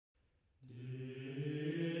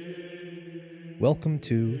Welcome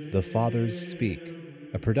to The Fathers Speak,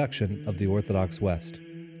 a production of the Orthodox West.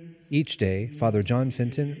 Each day, Father John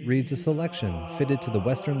Fenton reads a selection fitted to the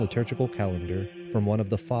Western liturgical calendar from one of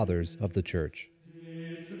the Fathers of the Church.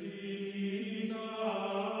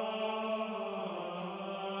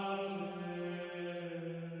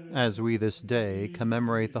 As we this day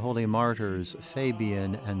commemorate the holy martyrs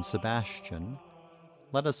Fabian and Sebastian,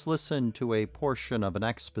 let us listen to a portion of an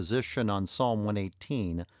exposition on Psalm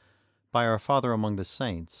 118 by our Father among the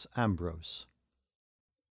Saints, Ambrose.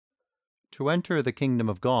 To enter the kingdom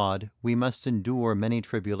of God, we must endure many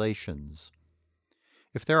tribulations.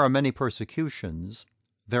 If there are many persecutions,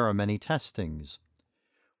 there are many testings.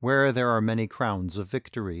 Where there are many crowns of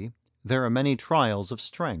victory, there are many trials of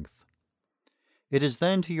strength. It is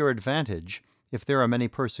then to your advantage if there are many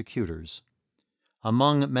persecutors.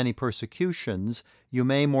 Among many persecutions, you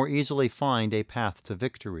may more easily find a path to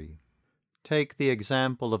victory. Take the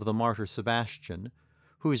example of the martyr Sebastian,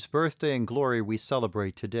 whose birthday and glory we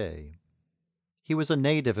celebrate today. He was a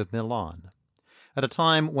native of Milan. At a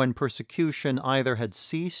time when persecution either had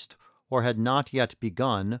ceased or had not yet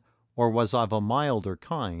begun, or was of a milder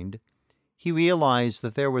kind, he realized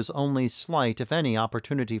that there was only slight, if any,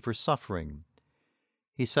 opportunity for suffering.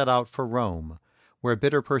 He set out for Rome, where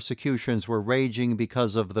bitter persecutions were raging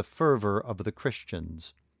because of the fervor of the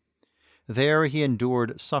Christians. There he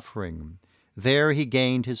endured suffering. There he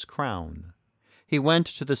gained his crown. He went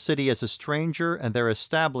to the city as a stranger and there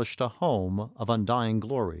established a home of undying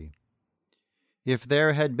glory. If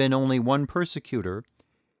there had been only one persecutor,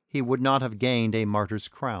 he would not have gained a martyr's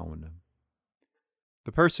crown.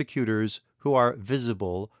 The persecutors who are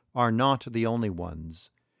visible are not the only ones.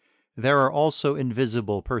 There are also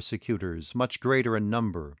invisible persecutors, much greater in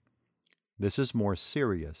number. This is more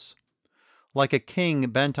serious. Like a king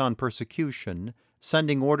bent on persecution,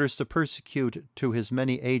 sending orders to persecute to his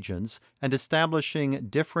many agents, and establishing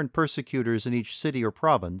different persecutors in each city or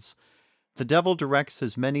province, the devil directs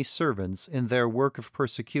his many servants in their work of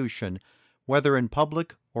persecution, whether in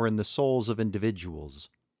public or in the souls of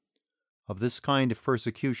individuals. Of this kind of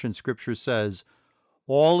persecution, Scripture says,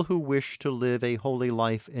 "All who wish to live a holy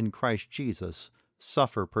life in Christ Jesus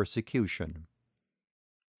suffer persecution."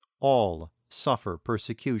 All suffer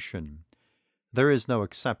persecution. There is no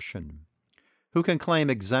exception. Who can claim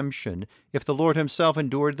exemption if the Lord himself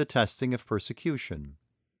endured the testing of persecution?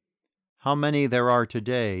 How many there are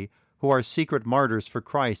today who are secret martyrs for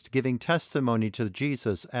Christ, giving testimony to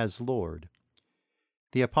Jesus as Lord.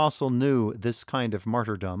 The apostle knew this kind of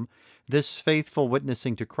martyrdom, this faithful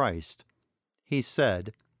witnessing to Christ. He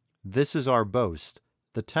said, "This is our boast,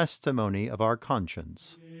 the testimony of our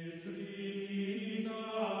conscience."